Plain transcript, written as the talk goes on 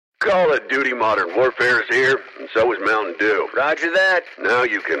Call of Duty Modern Warfare is here, and so is Mountain Dew. Roger that. Now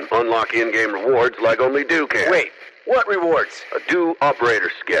you can unlock in-game rewards like only Dew can. Wait, what rewards? A Dew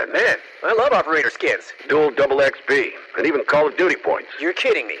Operator Skin. Man, I love Operator Skins. Dual double XP, and even Call of Duty points. You're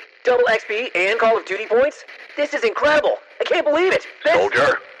kidding me. Double XP and Call of Duty points? This is incredible. I can't believe it.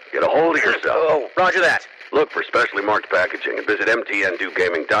 Soldier, get a hold of yourself. Oh, roger that. Look for specially marked packaging and visit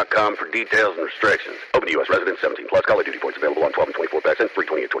mtndewgaming.com for details and restrictions. Open to U.S. residents 17 plus. Call of Duty points available on 12 and 24 packs and free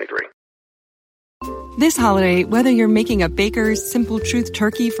 28-23. This holiday, whether you're making a Baker's Simple Truth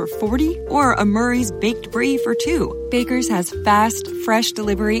turkey for 40 or a Murray's Baked Brie for 2, Baker's has fast, fresh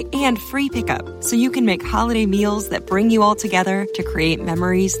delivery and free pickup, so you can make holiday meals that bring you all together to create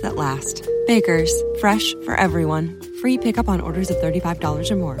memories that last. Baker's, fresh for everyone. Free pickup on orders of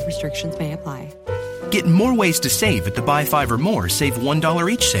 $35 or more. Restrictions may apply. Get more ways to save at the Buy 5 or More Save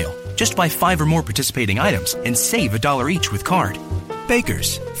 $1 each sale. Just buy 5 or more participating items and save $1 each with card.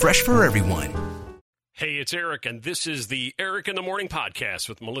 Baker's, fresh for everyone. Hey, it's Eric, and this is the Eric in the Morning podcast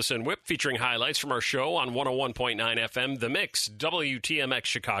with Melissa and Whip, featuring highlights from our show on 101.9 FM, The Mix, WTMX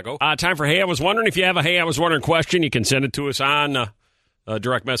Chicago. Time for Hey, I Was Wondering. If you have a Hey, I Was Wondering question, you can send it to us on a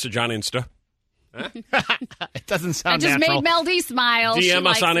direct message on Insta. Huh? It doesn't sound natural. natural. It just made Meldy smile. DM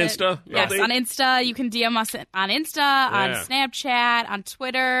us on Insta? Yes, on Insta. You can DM us on Insta, on Snapchat, on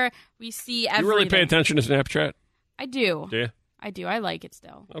Twitter. We see everything. You really pay attention to Snapchat? I do. Do you? I do. I like it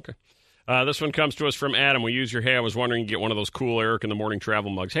still. Okay. This one comes to us from Adam. We use your Hey, I Was Wondering, you get one of those cool Eric in the Morning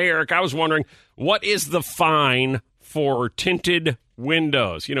travel mugs. Hey, Eric, I was wondering, what is the fine for tinted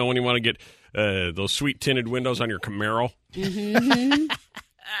windows? You know, when you want to get those sweet tinted windows on your Camaro? Mm-hmm.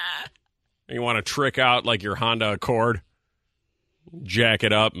 You want to trick out like your Honda Accord, jack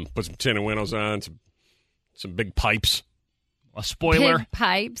it up and put some tinted windows on, some big pipes. A spoiler. Big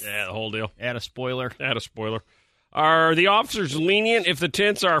pipes. Yeah, the whole deal. Add a spoiler. Are the officers lenient if the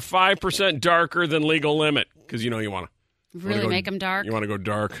tints are 5% darker than legal limit? Because, you want to Really make them dark? You want to go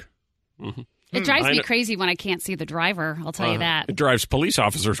dark. Mm-hmm. It drives me crazy when I can't see the driver, I'll tell you that. It drives police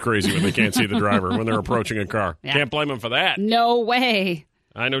officers crazy when they can't see the driver when they're approaching a car. Yeah. Can't blame them for that. No way.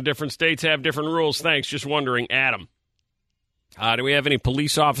 I know different states have different rules. Thanks. Just wondering. Adam, do we have any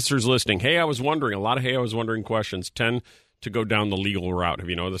police officers listening? Hey, I was wondering. A lot of Hey, I was wondering questions tend to go down the legal route. Have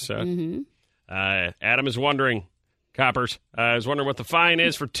you noticed that? Mm-hmm. Adam is wondering, coppers, is wondering what the fine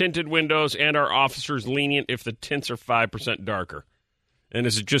is for tinted windows, and are officers lenient if the tints are 5% darker? And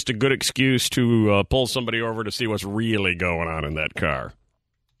is it just a good excuse to pull somebody over to see what's really going on in that car?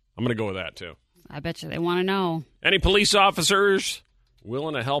 I'm going to go with that, too. I bet you they want to know. Any police officers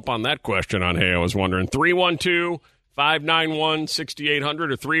willing to help on that question on Hey, I Was Wondering? 312-591-6800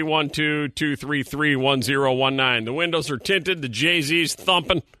 or 312-233-1019. The windows are tinted, the Jay-Z's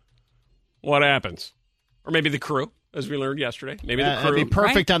thumping. What happens? Or maybe the crew, as we learned yesterday. Maybe the crew. That'd be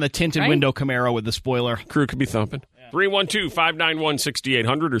perfect on the tinted window Camaro with the spoiler. Crew could be thumping. 312-591-6800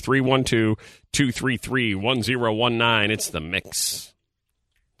 or 312-233-1019. It's The Mix.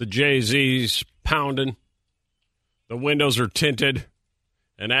 The Jay-Z's pounding. The windows are tinted.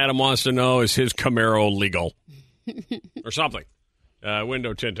 And Adam wants to know, is his Camaro legal? Or something.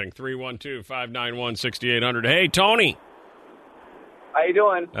 Window tinting. 312-591-6800. Hey, Tony. How you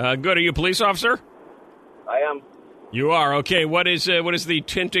doing? Good. Are you a police officer? I am. You are. Okay. What is the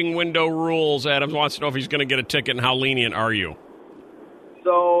tinting window rules? Adam wants to know if he's going to get a ticket, and how lenient are you?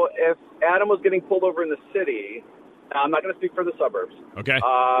 So if Adam was getting pulled over in the city, I'm not going to speak for the suburbs. Okay.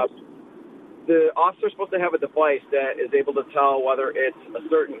 The officer's supposed to have a device that is able to tell whether it's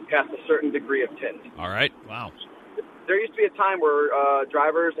past a certain degree of tint. All right. Wow. There used to be a time where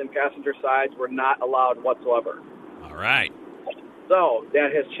drivers and passenger sides were not allowed whatsoever. All right. So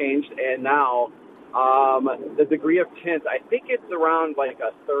that has changed, and now the degree of tint, I think it's around like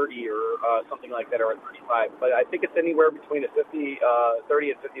a 30 or something like that, or a 35. But I think it's anywhere between a $30 and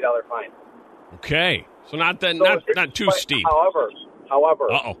 $50 fine. Okay. So not too steep. However.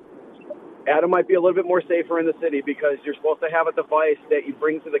 Uh-oh. Adam might be a little bit more safer in the city because you're supposed to have a device that you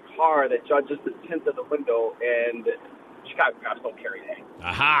bring to the car that judges the tint of the window, and Chicago cops don't carry that.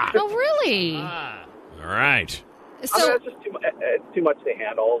 Aha. Oh, really? All right. So it's just too much to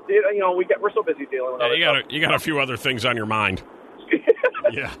handle. We're so busy dealing with other stuff. You got a few other things on your mind.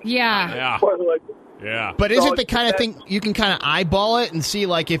 Yeah. Yeah. Yeah. But is it the kind of thing you can kind of eyeball it and see,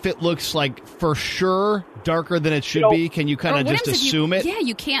 like, if it looks like for sure darker than it should be? Can you kind of just assume it? Yeah,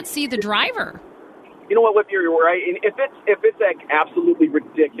 you can't see the driver. You know what, Whip, you're right. And if it's like absolutely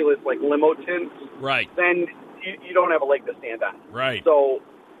ridiculous, like limo tints, right, then you don't have a leg to stand on. Right. So.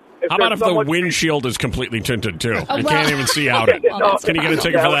 How about if the windshield is completely tinted, too? You can't even see out it. Can you get a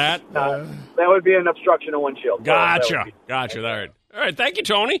ticket for that? That would be an obstruction of windshield. Gotcha. All right. All right. Thank you,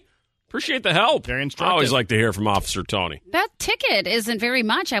 Tony. Appreciate the help. Very I instructive. always like to hear from Officer Tony. That ticket isn't very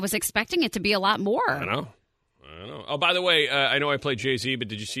much. I was expecting it to be a lot more. I know. Oh, by the way, I know I played Jay-Z, but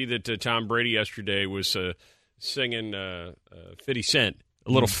did you see that Tom Brady yesterday was singing 50 Cent?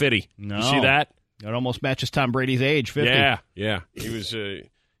 A little 50. No. You see that? It almost matches Tom Brady's age, 50. Yeah.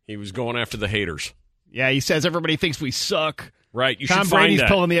 He was going after the haters. Yeah, he says everybody thinks we suck. Right. You Tom should find Brady's that.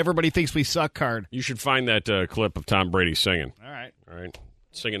 pulling the everybody thinks we suck card. You should find that clip of Tom Brady singing. All right.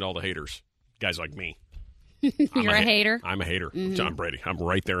 Singing to all the haters. Guys like me. You're a hater? I'm a hater. Tom Brady. I'm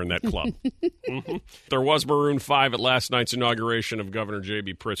right there in that club. There was Maroon 5 at last night's inauguration of Governor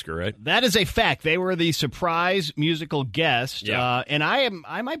J.B. Pritzker, right? That is a fact. They were the surprise musical guest. Yeah. And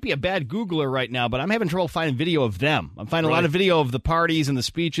I might be a bad Googler right now, but I'm having trouble finding video of them. I'm finding a lot of video of the parties and the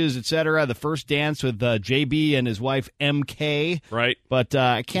speeches, etc. The first dance with J.B. and his wife, M.K. Right. But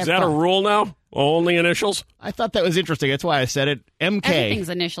I can't Is that a rule now? Only initials? I thought that was interesting. That's why I said it. M.K. Everything's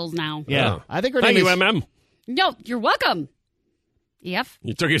initials now. Yeah. Oh. I think her Thank name you, is... MM. No, you're welcome. Yep.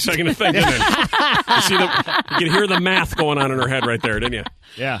 You took a second to think, didn't you? You could hear the math going on in her head right there, didn't you?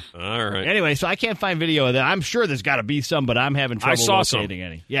 Yeah. All right. Anyway, so I can't find video of that. I'm sure there's got to be some, but I'm having trouble locating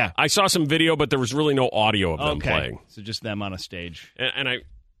any. Yeah. I saw some video, but there was really no audio of them playing. So just them on a stage. And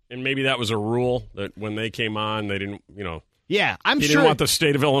maybe that was a rule that when they came on, they didn't, Yeah, he didn't want the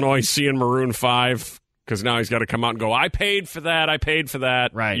state of Illinois seeing Maroon 5 because now he's got to come out and go, I paid for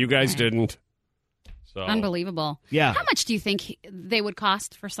that. Right. You guys didn't. So Unbelievable. Yeah. How much do you think they would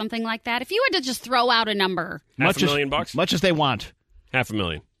cost for something like that? If you had to just throw out a number. $500,000? Much as they want.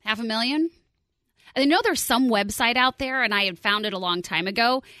 $500,000. $500,000? I know there's some website out there, and I had found it a long time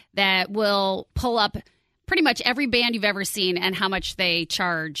ago, that will pull up pretty much every band you've ever seen and how much they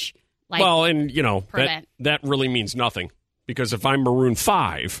charge. Well, and, per event. that really means nothing. Because if I'm Maroon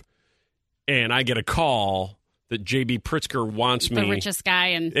 5 and I get a call that J.B. Pritzker wants me. The richest guy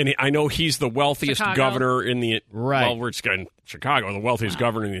in and I know he's the wealthiest Chicago. governor in the Right. Well, rich guy in Chicago, the wealthiest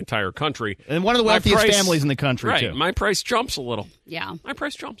governor in the entire country, and one of the wealthiest families in the country, right, too. My price jumps a little. Yeah, my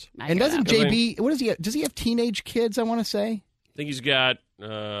price jumps. And doesn't JB? What does he? Does he have teenage kids? I want to say. I think he's got.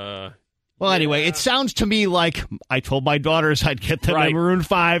 Well, anyway, it sounds to me like I told my daughters I'd get them a Maroon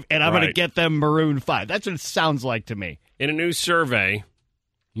 5, and I'm going to get them Maroon 5. That's what it sounds like to me. In a new survey,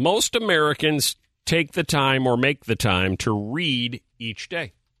 most Americans take the time or make the time to read each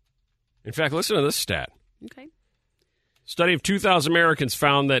day. In fact, listen to this stat. Okay. Study of 2,000 Americans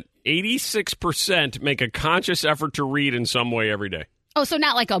found that 86% make a conscious effort to read in some way every day. Oh, so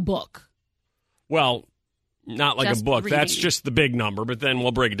not like a book. Well, not like Just a book. reading. That's just the big number, but then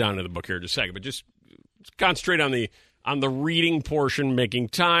we'll break it down to the book here in just a second. But just concentrate on the reading portion, making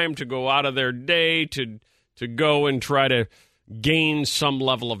time to go out of their day to go and try to gain some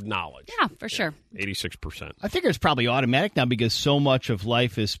level of knowledge. Yeah, for sure. 86%. I think it's probably automatic now because so much of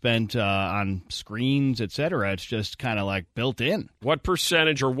life is spent on screens, et cetera. It's just kind of like built in. What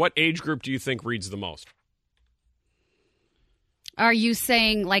percentage or what age group do you think reads the most? Are you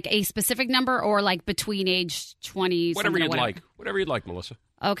saying like a specific number or like between age 20? Whatever you'd like. Whatever you'd like, Melissa.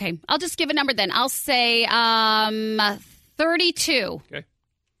 Okay. I'll just give a number then. I'll say 32. Okay.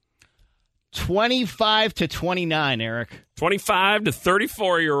 25 to 29, Eric. 25 to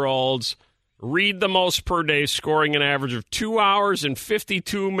 34-year-olds read the most per day, scoring an average of 2 hours and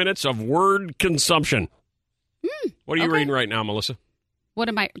 52 minutes of word consumption. What are you reading right now, Melissa? What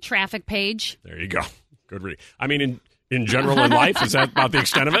am I? Traffic page? There you go. Good reading. I mean, in general in life, is that about the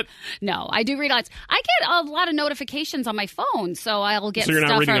extent of it? No, I do read lots. I get a lot of notifications on my phone, so I'll get So you're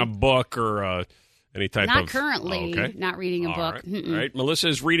stuff not reading from, a book or any type of... Not currently. Okay. Not reading a book. Right. All right. Melissa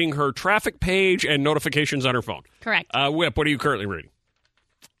is reading her traffic page and notifications on her phone. Correct. Whip, what are you currently reading?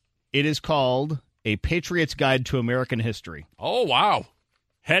 It is called A Patriot's Guide to American History. Oh, wow.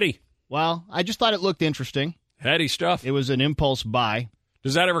 Heady. Well, I just thought it looked interesting. Heady stuff. It was an impulse buy.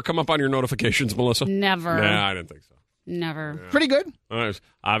 Does that ever come up on your notifications, Melissa? Never. Nah, I didn't think so. Never. Yeah. Pretty good. It's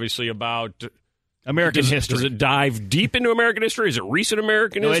obviously about... American history. Does it dive deep into American history? Is it recent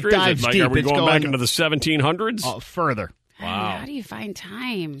American No, it history? dives Are deep. we It's going back going- into the 1700s? Further. Wow. How do you find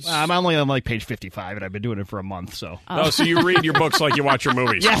time? I'm only on like page 55, and I've been doing it for a month, so. Oh, so you read your books like you watch your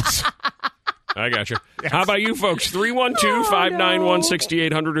movies. Yes. I got you. How about you folks?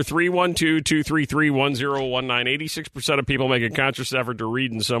 312-591-6800 or 312-233-1019. 86% of people make a conscious effort to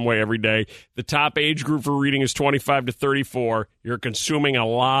read in some way every day. The top age group for reading is 25 to 34. You're consuming a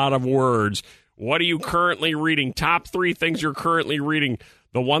lot of words. What are you currently reading? Top 3 things you're currently reading.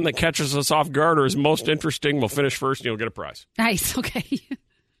 The one that catches us off guard or is most interesting, we'll finish first and you'll get a prize. Nice. Okay.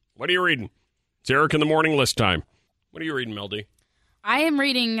 What are you reading? It's Eric in the Morning list time. What are you reading, Mel D? I am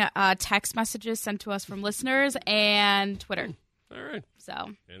reading text messages sent to us from listeners and Twitter. All right. So.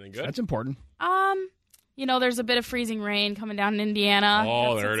 Anything good? That's important. There's a bit of freezing rain coming down in Indiana.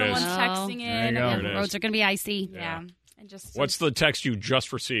 Oh, there it is. Someone's texting There you in. go. And The roads are going to be icy. yeah. And just What's the text you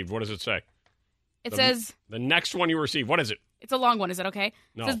just received? What does it say? It says The next one you receive. What is it? it's a long one. Is it okay?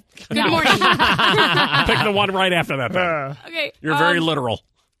 No. It says, Good morning. Pick the one right after that. Then. Okay. You're very literal.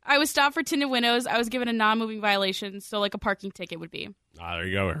 I was stopped for tinted windows. I was given a non-moving violation, so like a parking ticket would be. There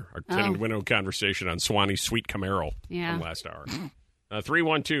you go. Our tinted window conversation on Swanee's sweet Camaro Yeah. from last hour.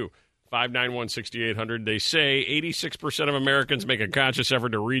 312-591-6800. They say 86% of Americans make a conscious effort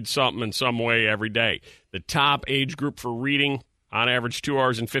to read something in some way every day. The top age group for reading, on average, 2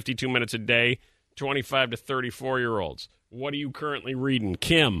 hours and 52 minutes a day, 25 to 34-year-olds. What are you currently reading?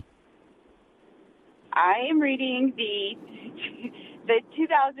 Kim? I am reading the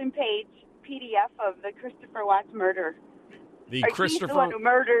 2,000-page PDF of the Christopher Watts murder. The He's the one who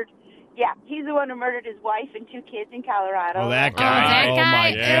murdered. Yeah, he's the one who murdered his wife and 2 kids in Colorado. Oh, that guy. Oh, that guy. my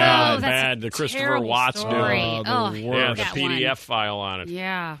Yeah, Oh, that's bad. a The Christopher terrible Watts story. dude. Oh, Yeah, the that PDF one. file on it.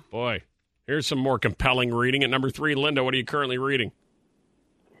 Yeah. Boy, here's some more compelling reading. At number 3, Linda, what are you currently reading?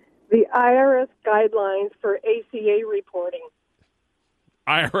 The IRS guidelines for ACA reporting.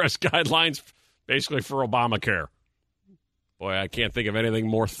 IRS guidelines, basically for Obamacare. Boy, I can't think of anything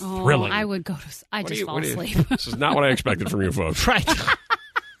more thrilling. I would go to. I just fall asleep. This is not what I expected from you folks. Right.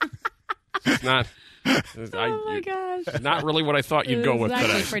 It's not. Oh my gosh! Not really what I thought you'd go with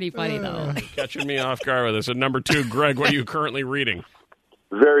Actually today. pretty funny though. Catching me off guard with this. At number 2, Greg, what are you currently reading?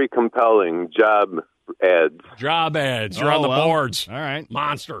 Very compelling job ads. Job ads. You're on the boards. All right.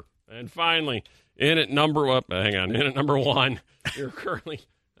 Monster. And finally, in at number 1, you're currently,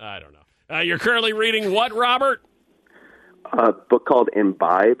 I don't know. You're currently reading what, Robert? A book called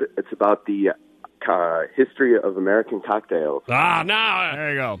Imbibe. It's about the history of American cocktails. Now.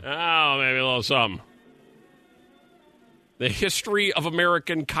 There you go. Oh, maybe a little something. The history of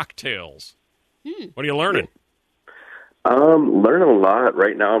American cocktails. What are you learning? Learning a lot.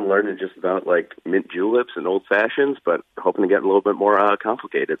 Right now I'm learning just about like mint juleps and old fashions, but hoping to get a little bit more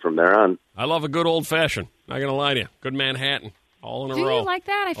complicated from there on. I love a good old fashioned. Not going to lie to you. Good Manhattan. All in a Do row. you like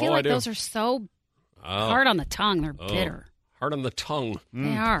that? I feel like those are so hard on the tongue. They're bitter. Hard on the tongue.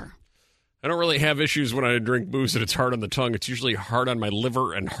 They are. I don't really have issues when I drink booze that it's hard on the tongue. It's usually hard on my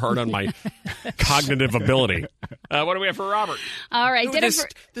liver and hard on my cognitive ability. What do we have for Robert? All right.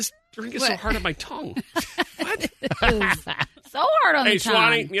 This drink is so hard on my tongue. What? So hard on the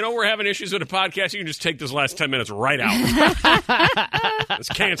tongue. Hey, Swanee, we're having issues with the podcast. You can just take this last 10 minutes right out. Let's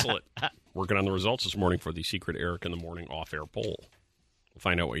cancel it. Working on the results this morning for the secret Eric in the Morning off-air poll. We'll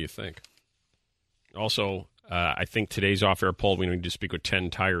find out what you think. Also, I think today's off-air poll, we need to speak with 10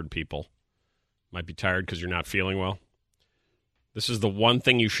 tired people. Might be tired because you're not feeling well. This is the one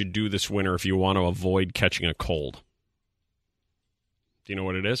thing you should do this winter if you want to avoid catching a cold. Do you know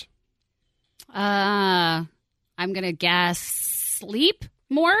what it is? I'm going to guess sleep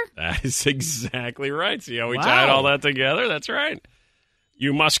more. That is exactly right. See how we tied all that together? That's right.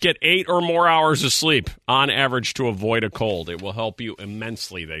 You must get 8 or more hours of sleep on average to avoid a cold. It will help you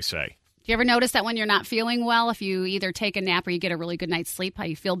immensely, they say. Do you ever notice that when you're not feeling well, if you either take a nap or you get a really good night's sleep, how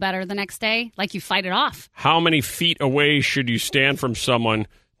you feel better the next day? Like you fight it off. How many feet away should you stand from someone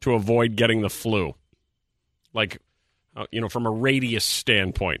to avoid getting the flu? Like, from a radius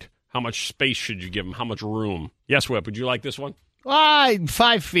standpoint, how much space should you give them? How much room? Yes, Whip, would you like this one? 5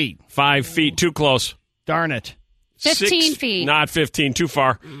 feet. 5 feet, too close. Darn it. 15 feet. Not 15, too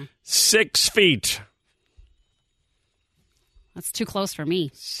far. 6 feet. That's too close for me.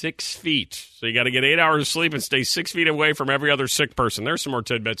 6 feet. So you got to get 8 hours of sleep and stay 6 feet away from every other sick person. There's some more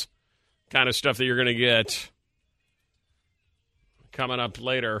tidbits. Kind of stuff that you're going to get coming up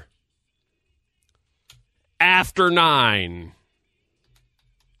later. After 9.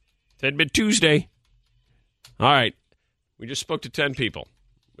 Tidbit Tuesday. All right. We just spoke to 10 people.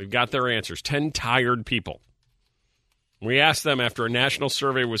 We've got their answers. 10 tired people. We asked them after a national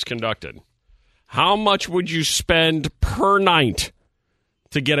survey was conducted, how much would you spend per night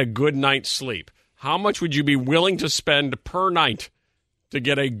to get a good night's sleep? How much would you be willing to spend per night to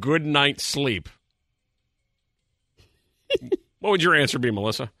get a good night's sleep? What would your answer be,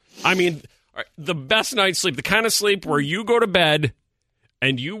 Melissa? I mean, the best night's sleep, the kind of sleep where you go to bed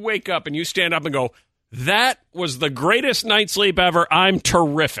and you wake up and you stand up and go, that was the greatest night's sleep ever. I'm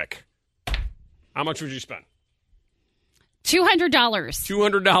terrific. How much would you spend? $200.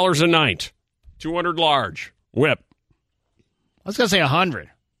 $200 a night. 200 large. Whip. I was going to say 100.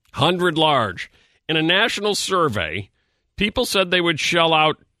 100 large. In a national survey, people said they would shell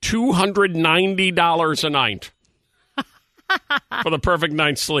out $290 a night for the perfect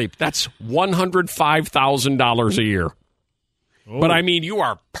night's sleep. That's $105,000 a year. But I mean, you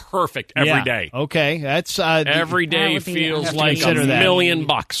are perfect every day. Okay, that's every day feels like $1 million.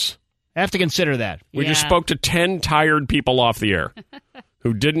 I have to consider that. We just spoke to 10 tired people off the air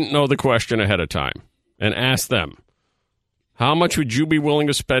who didn't know the question ahead of time and asked them, how much would you be willing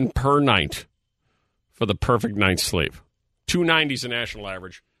to spend per night for the perfect night's sleep? $290 is the national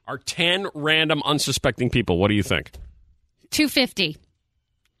average. Our 10 random unsuspecting people, what do you think? $250.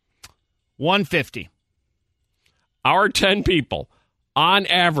 $150. Our 10 people, on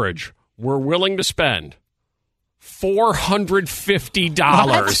average, were willing to spend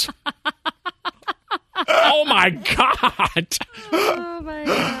 $450. Oh, my God. Oh, my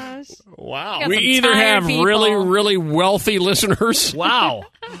gosh. Wow. We either have really, really wealthy listeners. Wow.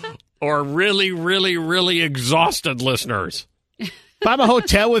 Or really, really, really exhausted listeners. If I'm a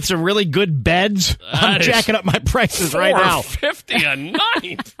hotel with some really good beds, I'm jacking up my prices right now. $450 a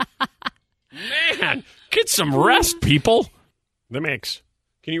night. Man, get some rest, people. The Mix.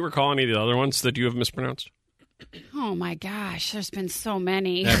 Can you recall any of the other ones that you have mispronounced? Oh, my gosh. There's been so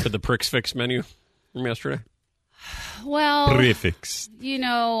many. After the Prix Fix menu from yesterday? Well, Prefix. You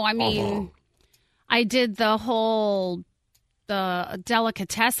know, I mean, I did the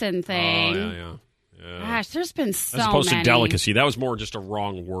delicatessen thing. Oh, yeah. Gosh, there's been so many. As opposed to delicacy. That was more just a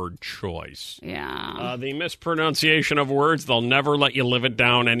wrong word choice. Yeah. The mispronunciation of words, they'll never let you live it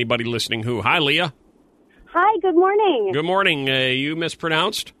down. Anybody listening who? Hi, Leah. Hi, good morning. Good morning. You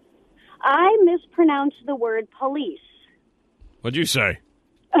mispronounced? I mispronounced the word police. What'd you say?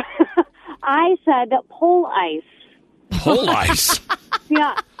 I said pole ice. Pole ice?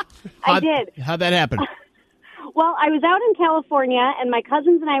 Yeah, I did. How'd that happen? Well, I was out in California, and my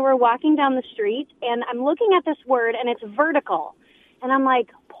cousins and I were walking down the street, and I'm looking at this word, and it's vertical. And I'm like,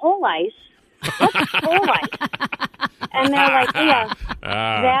 pole ice? What's pole ice? And they're like, yeah,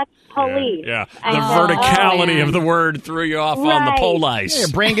 that's police. Yeah. The verticality of the word threw you off on the pole ice. Yeah, your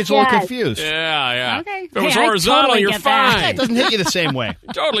brain gets a little confused. Yeah. Okay. If it was horizontal, totally you're fine. It doesn't hit you the same way.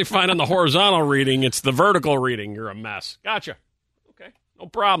 Totally fine on the horizontal reading. It's the vertical reading. You're a mess. Gotcha. Okay. No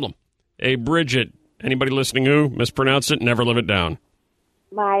problem. Hey, Bridget. Anybody listening who mispronounced it, never live it down.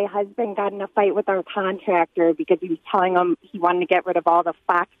 My husband got in a fight with our contractor because he was telling him he wanted to get rid of all the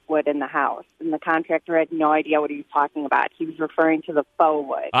foxwood in the house. And the contractor had no idea what he was talking about. He was referring to the faux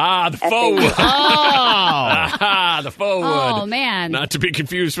wood. The faux wood. The faux wood. Oh, man. Not to be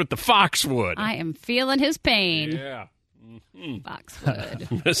confused with the foxwood. I am feeling his pain. Yeah. Foxwood.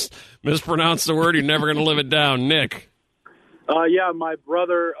 Mispronounced the word, you're never going to live it down. Nick. Yeah, my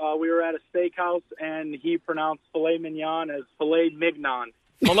brother, we were at a steakhouse, and he pronounced filet mignon as filet mignon.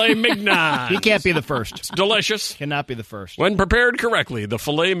 Filet mignon. He can't be the first. It's delicious. Cannot be the first. When prepared correctly, the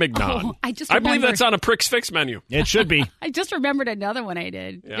filet mignon. I believe that's on a Prix Fix menu. It should be. I just remembered another one I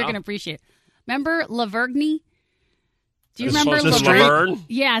did. Yeah. You're going to appreciate it. Remember Lavergne? Do you As remember opposed to Laverne? Laverne?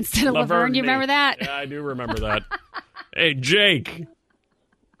 Yeah, instead of Laverne. You remember that? Yeah, I do remember that. Hey, Jake.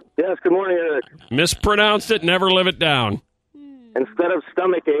 Yes, good morning, Eric. Mispronounced it, never live it down. Instead of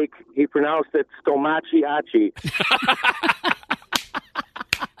stomach ache, he pronounced it stomachi-achi.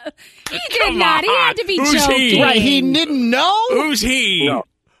 He did not. He had to be joking. He? Right, he didn't know? Who's he? No,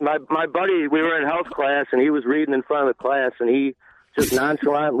 my buddy, we were in health class, and he was reading in front of the class, and he just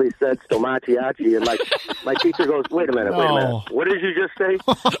nonchalantly said stomachi-achi, and my teacher goes, wait a minute, what did you just say? He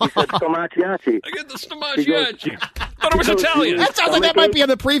said stomachi-achi. I get the stomachi-achi. Thought it was Italian. That sounds like that might be on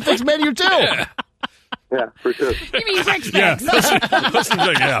the prefix menu, too. Yeah. Yeah, for sure. You mean Prix Fix? Yeah,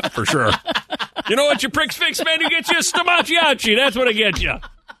 yeah, for sure. You know what your Prix Fix menu gets you? Stomachi-achi. That's what it gets you.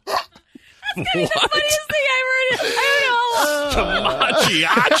 That's the funniest thing I heard.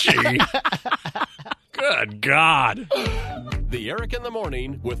 Stomachi-achi. Good God. The Eric in the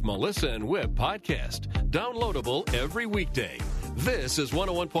Morning with Melissa and Whip podcast. Downloadable every weekday. This is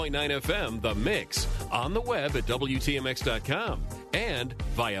 101.9 FM, The Mix. On the web at WTMX.com and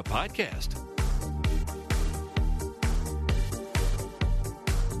via podcast.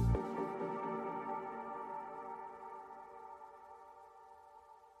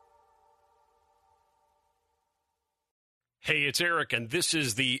 Hey, it's Eric, and this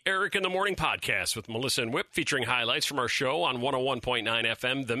is the Eric in the Morning podcast with Melissa and Whip, featuring highlights from our show on 101.9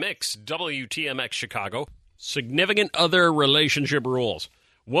 FM, The Mix, WTMX Chicago. Significant other relationship rules.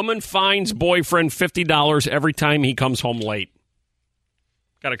 Woman fines boyfriend $50 every time he comes home late.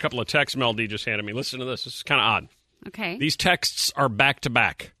 Got a couple of texts Mel D just handed me. Listen to this. This is kind of odd. Okay. These texts are back to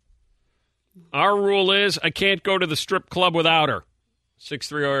back. Our rule is I can't go to the strip club without her.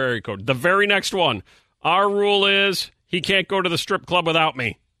 630 area code. The very next one. Our rule is he can't go to the strip club without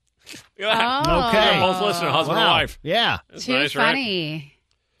me. Oh. Okay. Both listening, husband and wife. Yeah. That's Too nice, funny.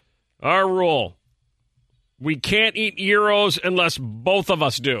 right? Our rule. We can't eat gyros unless both of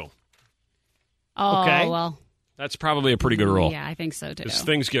us do. Oh, Okay. well. That's probably a pretty good rule. Yeah, I think so, too. Because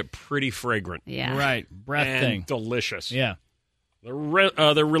things get pretty fragrant. Yeah. Right. Breath and thing. delicious. Yeah. The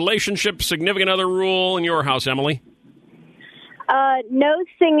relationship significant other rule in your house, Emily? No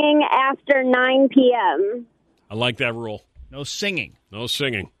singing after 9 p.m. I like that rule. No singing. No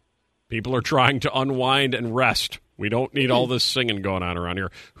singing. People are trying to unwind and rest. We don't need all this singing going on around here.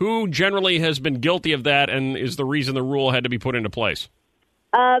 Who generally has been guilty of that and is the reason the rule had to be put into place?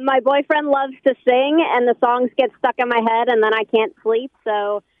 My boyfriend loves to sing, and the songs get stuck in my head, and then I can't sleep.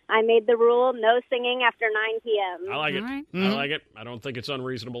 So I made the rule: no singing after 9 p.m. I like it. Right. I like it. I don't think it's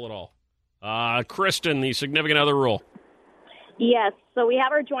unreasonable at all. Kristen, the significant other rule. Yes. So we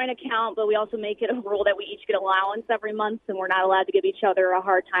have our joint account, but we also make it a rule that we each get allowance every month, and we're not allowed to give each other a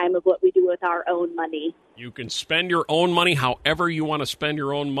hard time of what we do with our own money. You can spend your own money however you want to spend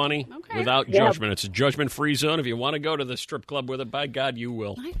your own money without judgment. It's a judgment-free zone. If you want to go to the strip club with it, by God, you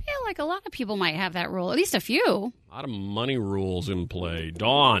will. I feel like a lot of people might have that rule, at least a few. A lot of money rules in play.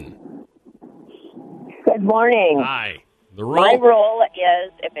 Dawn. Good morning. Hi. The My rule? rule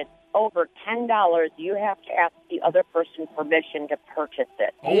is if it's over $10, you have to ask the other person permission to purchase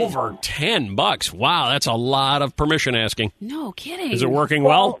it. Over $10. Wow, that's a lot of permission asking. No kidding. Is it working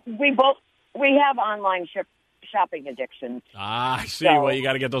well? We have online shopping addictions. I see. So- Well, you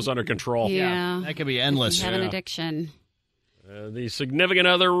got to get those under control. Yeah. That could be endless. You have an addiction. The significant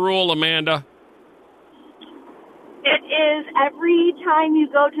other rule, Amanda. It is every time you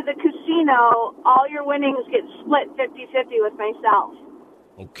go to the casino, all your winnings get split 50-50 with myself.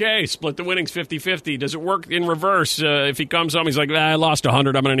 Okay, split the winnings 50-50. Does it work in reverse? If he comes home, he's like, I lost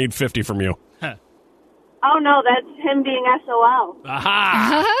 100. I'm going to need 50 from you. Oh, no, that's him being SOL.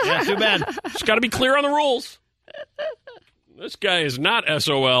 Aha! Yeah, too bad. Just got to be clear on the rules. This guy is not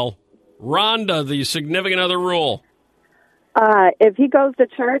SOL. Rhonda, the significant other rule. If he goes to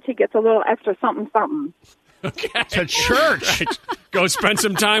church, he gets a little extra something. Okay. To church. Right. Go spend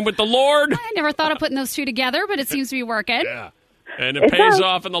some time with the Lord. I never thought of putting those two together, but it seems to be working. Yeah. And it It pays does.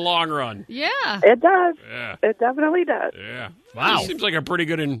 off in the long run. Yeah. It does. Yeah. It definitely does. Yeah. Wow. Seems like a pretty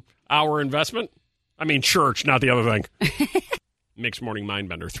good hour investment. I mean, church, not the other thing. Mixed Morning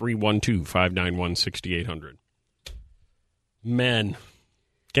Mindbender, 312-591-6800. Men.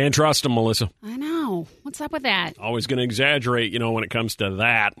 Can't trust them, Melissa. I know. What's up with that? Always going to exaggerate, when it comes to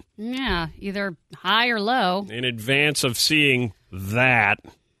that. Yeah, either high or low. In advance of seeing that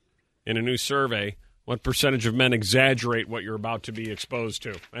in a new survey, what percentage of men exaggerate what you're about to be exposed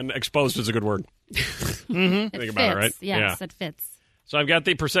to? And exposed is a good word. It Think about it, right? Yes, it fits. So I've got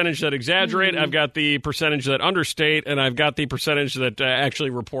the percentage that exaggerate, I've got the percentage that understate, and I've got the percentage that actually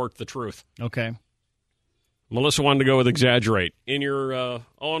report the truth. Okay. Melissa wanted to go with exaggerate. In your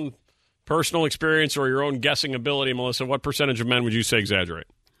own personal experience or your own guessing ability, Melissa, what percentage of men would you say exaggerate?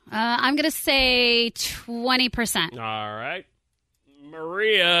 I'm going to say 20%. All right.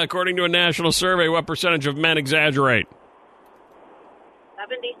 Maria, according to a national survey, what percentage of men exaggerate?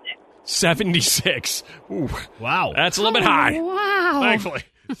 76. Ooh. Wow. That's a little bit high. Wow. Thankfully.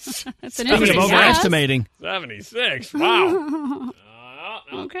 That's an Speaking of interesting overestimating. 76. Wow.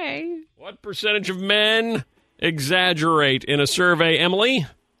 Okay. What percentage of men exaggerate in a survey, Emily?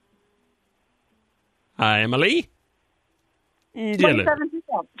 Hi, Emily. 27%.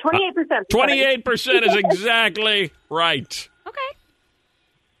 28%. 28% is exactly right. Okay.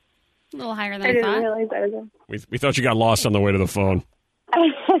 A little higher than I I didn't thought. realize I was We thought you got lost on the way to the phone.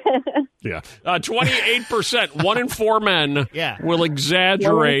 Yeah. 28%, 1 in 4 men will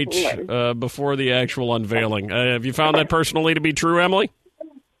exaggerate before the actual unveiling. Have you found that personally to be true, Emily?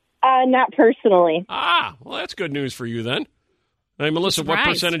 Not personally. Ah, well, that's good news for you then. Hey, Melissa, what Surprised.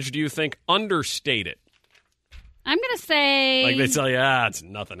 percentage do you think understate it? I'm going to say... Like they tell you, it's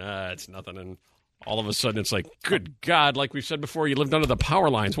nothing, and all of a sudden it's like, good God, like we've said before, you lived under the power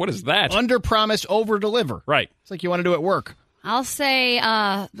lines. What is that? Under promise, over deliver. Right. It's like you want to do at work. I'll say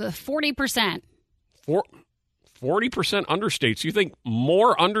 40%. 40% understates. You think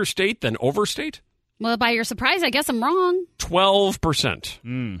more understate than overstate? Well, by your surprise, I guess I'm wrong.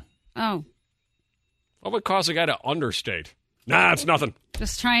 12%. Oh, What would cause a guy to understate? Nah, it's nothing.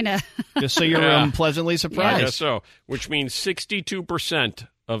 just trying to... Just so you're pleasantly I surprised. guess so. Which means 62%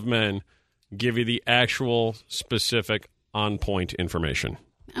 of men give you the actual specific on-point information.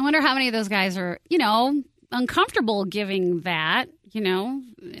 I wonder how many of those guys are, uncomfortable giving that,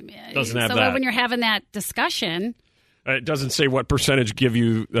 Doesn't have so that. when you're having that discussion... It doesn't say what percentage give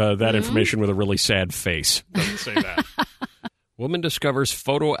you that information with a really sad face. Doesn't say that. Woman discovers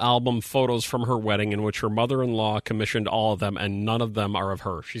photo album photos from her wedding in which her mother-in-law commissioned all of them, and none of them are of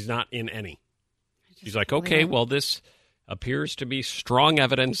her. She's not in any. She's like, okay, well, this appears to be strong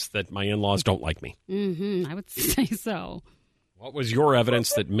evidence that my in-laws don't like me. I would say so. What was your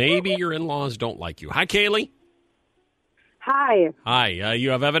evidence that maybe your in-laws don't like you? Hi, Kaylee. Hi. Hi.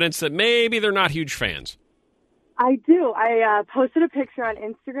 You have evidence that maybe they're not huge fans. I do. I posted a picture on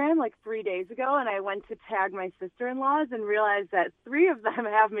Instagram like 3 days ago, and I went to tag my sister-in-laws and realized that 3 of them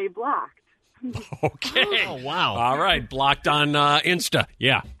have me blocked. Okay. Oh, wow. All right. Blocked on Insta.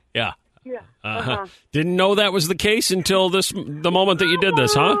 Yeah. Yeah. Didn't know that was the case until the moment that you did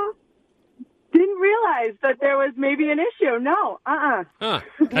this, huh? Didn't realize that there was maybe an issue. No.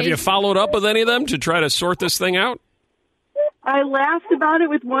 Have you followed up with any of them to try to sort this thing out? I laughed about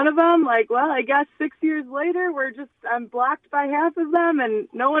it with one of them. Like, well, I guess 6 years later, I'm blocked by half of them, and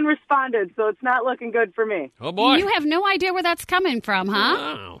no one responded, so it's not looking good for me. Oh, boy. You have no idea where that's coming from, huh?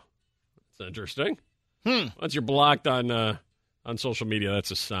 Wow. That's interesting. Once you're blocked on social media, that's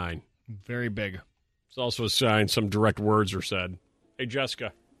a sign. Very big. It's also a sign some direct words are said. Hey,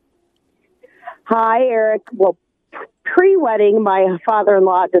 Jessica. Hi, Eric. Well, pre-wedding, my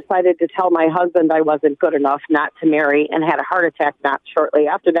father-in-law decided to tell my husband I wasn't good enough not to marry and had a heart attack not shortly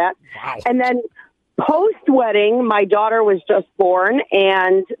after that. Wow. And then post-wedding, my daughter was just born,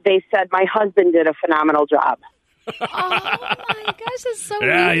 and they said my husband did a phenomenal job. Oh, my gosh, that's so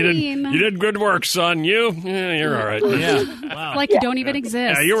mean. You did good work, son. You're all right. Yeah. Wow. Like you don't even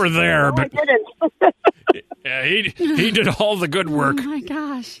exist. Yeah, you were there, No, but I didn't. yeah, he did all the good work Oh, my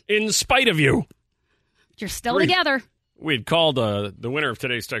gosh. in spite of you. You're still together. We'd called the winner of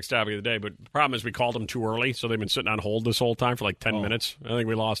today's text topic of the day, but the problem is we called them too early, so they've been sitting on hold this whole time for like 10 minutes. I think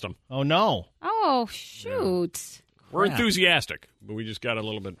we lost them. Oh, no. Oh, shoot. We're enthusiastic, but we just got a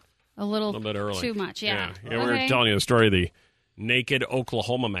little bit bit early. Too much, yeah. We were telling you the story of the naked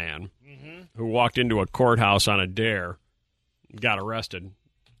Oklahoma man who walked into a courthouse on a dare, got arrested.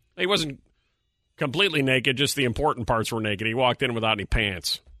 He wasn't completely naked, just the important parts were naked. He walked in without any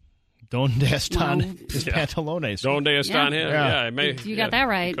pants. Donde están his pantalones? Donde están him? Yeah, you got that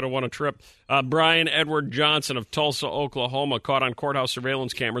right. Could have won a trip. Brian Edward Johnson of Tulsa, Oklahoma, caught on courthouse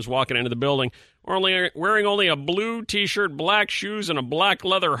surveillance cameras walking into the building, wearing only a blue T-shirt, black shoes, and a black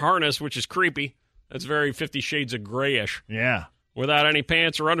leather harness, which is creepy. That's very 50 Shades of Grayish. Yeah. Without any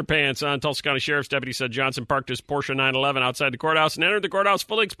pants or underpants on, Tulsa County Sheriff's deputy said Johnson parked his Porsche 911 outside the courthouse and entered the courthouse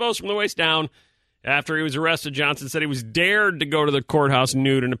fully exposed from the waist down. After he was arrested, Johnson said he was dared to go to the courthouse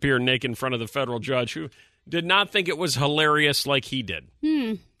nude and appear naked in front of the federal judge, who did not think it was hilarious like he did.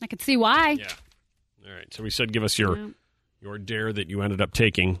 I could see why. Yeah. All right. So he said, give us your dare that you ended up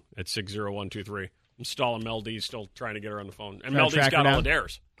taking at 60123. I'm stalling Mel D's, still trying to get her on the phone. And Mel D's got all the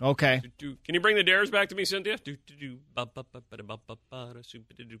dares. Okay. Can you bring the dares back to me, Cynthia?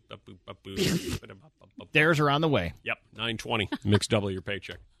 Dares are on the way. Yep, 920. Mix double your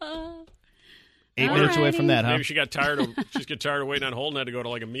paycheck. 8 minutes away from that, huh? Maybe she got tired of waiting on hold and had to go to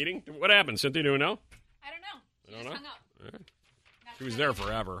like a meeting. What happened, Cynthia? Do we know? I don't know. She just hung up. All right. She was there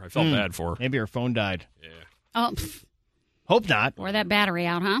forever. I felt bad for her. Maybe her phone died. Yeah. Oh, hope not. Or that battery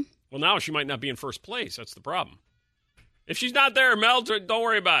out, huh? Well, now she might not be in first place. That's the problem. If she's not there, Mel, don't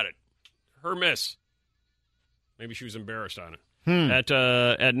worry about it. Her miss. Maybe she was embarrassed on it.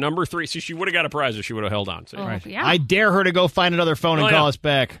 At number 3, see, she would have got a prize if she would have held on. Right. Yeah. I dare her to go find another phone and call us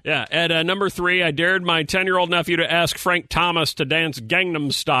back. Yeah, at number 3, I dared my 10-year-old nephew to ask Frank Thomas to dance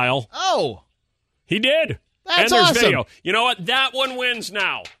Gangnam Style. Oh. He did. That's and there's awesome. video. You know what? That one wins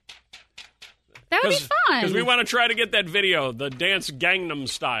now. That would be fun. Because we want to try to get that video, the dance Gangnam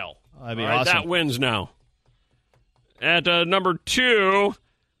Style. That'd be awesome. That wins now. At number 2,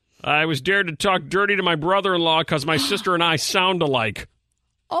 I was dared to talk dirty to my brother-in-law because my sister and I sound alike.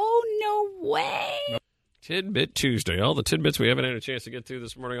 Oh, no way. Tidbit Tuesday. All the tidbits we haven't had a chance to get through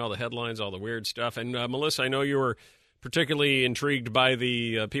this morning, all the headlines, all the weird stuff. And, Melissa, I know you were particularly intrigued by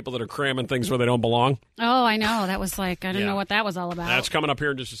the people that are cramming things where they don't belong. Oh, I know. That was like, I didn't know what that was all about. That's coming up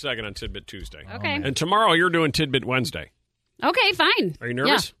here in just a second on Tidbit Tuesday. Okay. And tomorrow you're doing Tidbit Wednesday. Okay, fine. Are you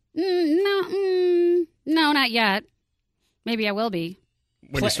nervous? Yeah. No, not yet. Maybe I will be.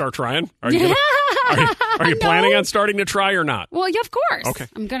 When you start trying? Are you planning on starting to try or not? Well, yeah, of course. Okay.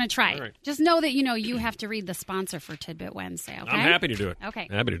 I'm going to try. All right. Just know that, you have to read the sponsor for Tidbit Wednesday, okay? I'm happy to do it. Okay.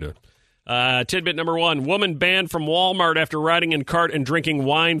 Happy to do it. Tidbit number 1, woman banned from Walmart after riding in cart and drinking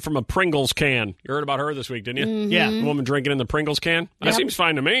wine from a Pringles can. You heard about her this week, didn't you? Mm-hmm. Yeah. The woman drinking in the Pringles can? That seems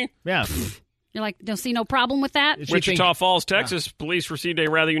fine to me. Yeah. You're like, don't see no problem with that? Wichita Falls, Texas, police received a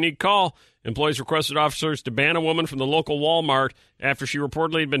rather unique call. Employees requested officers to ban a woman from the local Walmart after she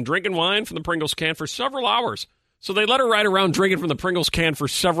reportedly had been drinking wine from the Pringles can for several hours. So they let her ride around drinking from the Pringles can for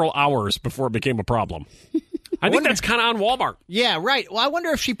several hours before it became a problem. I think that's kind of on Walmart. Yeah, right. Well, I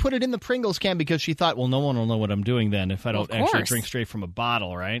wonder if she put it in the Pringles can because she thought, well, no one will know what I'm doing then if I don't actually drink straight from a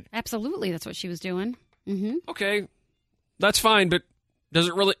bottle, right? Absolutely, that's what she was doing. Mm-hmm. Okay, that's fine, but does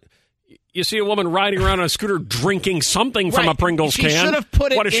it really... You see a woman riding around on a scooter drinking something from a Pringles can. She should have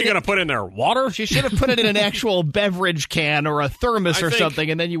put it. What is she going to put in there? Water? She should have put it in an actual beverage can or a thermos or something,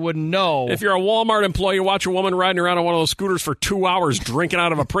 and then you wouldn't know. If you're a Walmart employee, you watch a woman riding around on one of those scooters for 2 hours drinking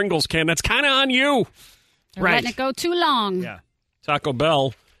out of a Pringles can. That's kind of on you. They're letting it go too long. Yeah. Taco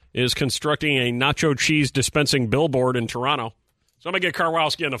Bell is constructing a nacho cheese dispensing billboard in Toronto. Somebody get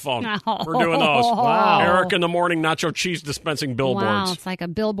Karwowski on the phone. Oh. We're doing those. Wow. Eric in the morning nacho cheese dispensing billboards. Wow, it's like a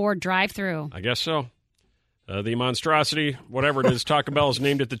billboard drive-through. I guess so. The monstrosity, whatever it is, Taco Bell has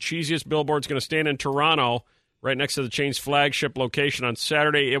named it the cheesiest billboard. It's going to stand in Toronto, right next to the chain's flagship location. On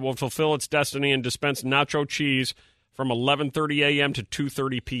Saturday, it will fulfill its destiny and dispense nacho cheese from 11:30 a.m. to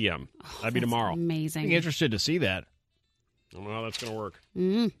 2:30 p.m. That'd be tomorrow. Amazing. I'm interested to see that. I don't know how that's going to work.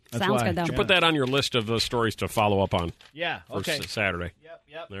 Sounds good, though. You should put that on your list of stories to follow up on. Yeah, okay. For Saturday.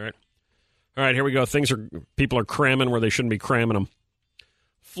 Yep. All right, here we go. People are cramming where they shouldn't be cramming them.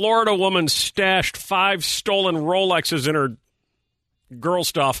 Florida woman stashed 5 stolen Rolexes in her girl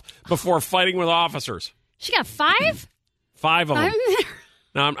stuff before fighting with officers. She got 5? 5 of them.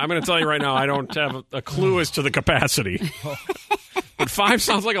 Now, I'm going to tell you right now, I don't have a clue as to the capacity. But 5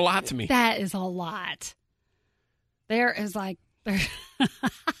 sounds like a lot to me. That is a lot. There is like...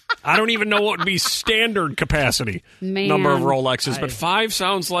 I don't even know what would be standard capacity number of Rolexes, but 5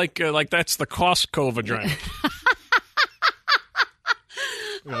 sounds like that's the Costco vagina.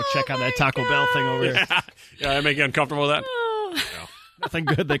 We're going to check on that Taco Bell thing over here. Yeah, I make you uncomfortable with that? No. Nothing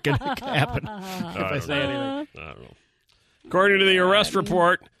good that can happen if I say anything. I don't know. According to the arrest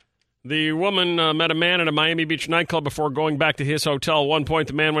report, the woman met a man at a Miami Beach nightclub before going back to his hotel. At one point,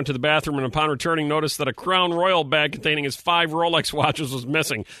 the man went to the bathroom and upon returning noticed that a Crown Royal bag containing his 5 Rolex watches was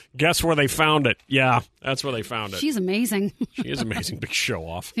missing. Guess where they found it? Yeah, that's where they found it. She's amazing. She is amazing. Big show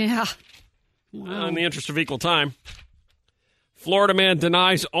off. Yeah. Wow. In the interest of equal time, Florida man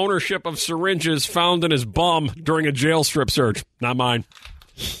denies ownership of syringes found in his bum during a jail strip search. Not mine.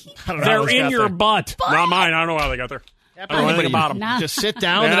 They're in your butt. Not mine. I don't know how they got there. I don't know anything about them. Just sit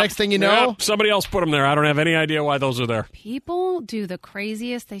down. The next thing you know, somebody else put them there. I don't have any idea why those are there. People do the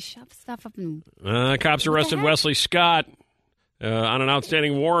craziest. They shove stuff up in... Cops arrested Wesley Scott on an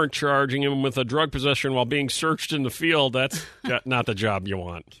outstanding warrant charging him with a drug possession while being searched in the field. That's not the job you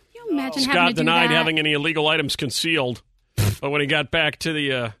want. Can you imagine Scott having to denied do that? having any illegal items concealed, but when he got back to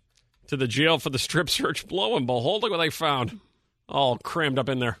the jail for the strip search, lo and behold, look what they found. All crammed up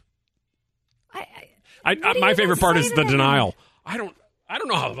in there. My favorite part is the denial. I don't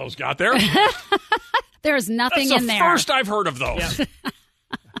know how those got there. There's nothing That's in the there. first I've heard of those.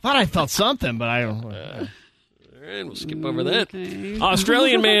 I thought I felt something, but I don't. All right, we'll skip over that.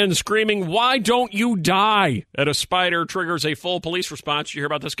 Australian man screaming, "Why don't you die?" at a spider triggers a full police response. Did you hear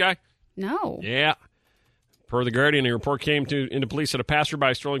about this guy? No. Yeah. Per The Guardian, a report came into police that a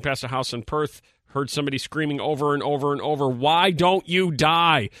passerby strolling past a house in Perth heard somebody screaming over and over and over, "Why don't you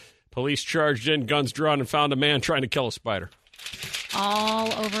die?" Police charged in, guns drawn, and found a man trying to kill a spider.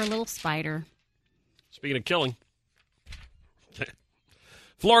 All over a little spider. Speaking of killing,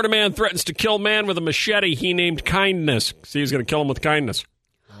 Florida man threatens to kill man with a machete he named Kindness. See, he's going to kill him with kindness.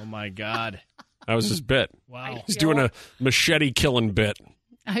 Oh, my God. That was his bit. Wow. He's doing a machete killing bit.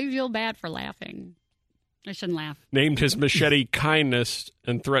 I feel bad for laughing. I shouldn't laugh. Named his machete Kindness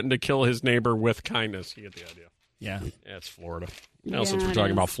and threatened to kill his neighbor with kindness. You get the idea. Yeah. Yeah, it's Florida. Yeah, Now, since we're it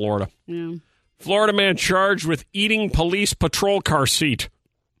talking is. about Florida. Yeah. Florida man charged with eating police patrol car seat.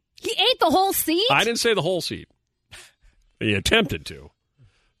 He ate the whole seat? I didn't say the whole seat. He attempted to.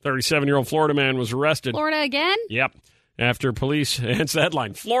 37-year-old Florida man was arrested. Florida again? Yep. After police, hence the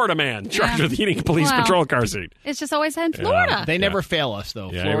headline, Florida man charged with eating a police patrol car seat. It's just always in Florida. They never fail us, though.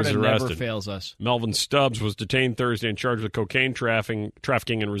 Yeah, he was Florida never arrested. fails us. Melvin Stubbs was detained Thursday and charged with cocaine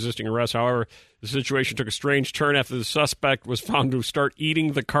trafficking and resisting arrest. However, the situation took a strange turn after the suspect was found to start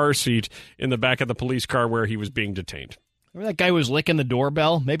eating the car seat in the back of the police car where he was being detained. Remember that guy who was licking the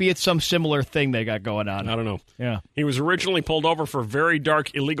doorbell? Maybe it's some similar thing they got going on. I don't know. Yeah. He was originally pulled over for very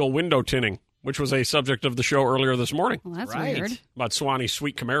dark illegal window tinting, which was a subject of the show earlier this morning. Well, that's weird. About Swanee's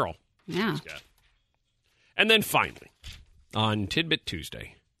Sweet Camaro. Yeah. And then finally, on Tidbit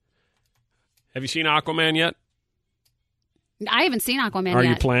Tuesday, have you seen Aquaman yet? I haven't seen Aquaman Are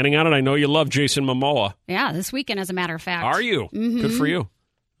yet. you planning on it? I know you love Jason Momoa. Yeah, this weekend, as a matter of fact. Are you? Mhm. Good for you.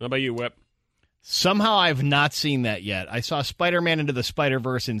 How about you, Whip? Somehow I've not seen that yet. I saw Spider-Man Into the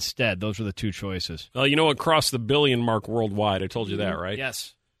Spider-Verse instead. Those were the two choices. Well, you know it crossed the billion mark worldwide. I told you that, right?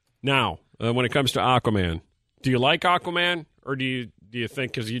 Yes. Now, when it comes to Aquaman, Do you like Aquaman, or do you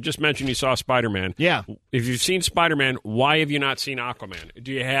think, because you just mentioned you saw Spider-Man. Yeah. If you've seen Spider-Man, why have you not seen Aquaman?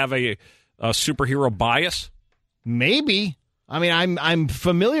 Do you have a superhero bias? Maybe. I mean, I'm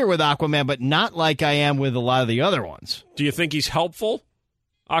familiar with Aquaman, but not like I am with a lot of the other ones. Do you think he's helpful,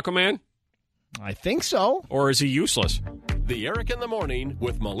 Aquaman? I think so. Or is he useless? The Eric in the Morning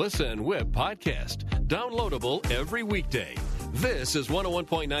with Melissa and Whip podcast. Downloadable every weekday. This is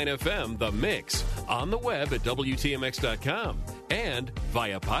 101.9 FM, The Mix. On the web at WTMX.com and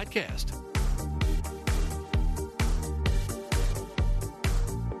via podcast.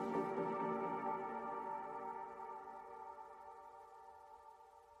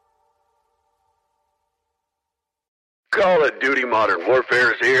 Call of Duty Modern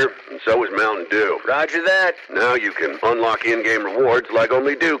Warfare is here, and so is Mountain Dew. Roger that. Now you can unlock in-game rewards like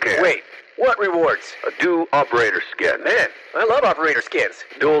only Dew can. Wait, what rewards? A Dew Operator Skin. Man, I love Operator Skins.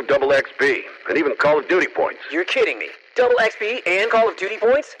 Dual double XP, and even Call of Duty points. You're kidding me. Double XP and Call of Duty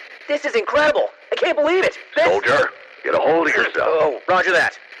points? This is incredible. I can't believe it. Soldier, get a hold of yourself. Oh, roger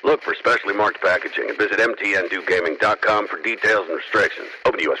that. Look for specially marked packaging and visit mtndewgaming.com for details and restrictions.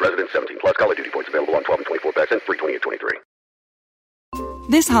 Open to U.S. residents 17 plus. Call of Duty points available on 12 and 24 packs and free 28-23.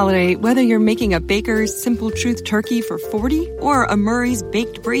 This holiday, whether you're making a Baker's Simple Truth turkey for 40 or a Murray's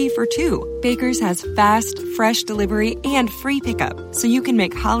Baked Brie for 2, Baker's has fast, fresh delivery and free pickup, so you can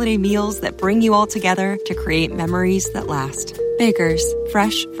make holiday meals that bring you all together to create memories that last. Baker's,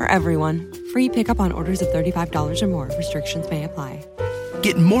 fresh for everyone. Free pickup on orders of $35 or more. Restrictions may apply.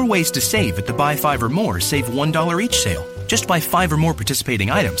 Get more ways to save at the Buy 5 or More Save $1 each sale. Just buy 5 or more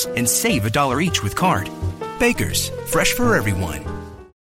participating items and save $1 each with card. Baker's, fresh for everyone.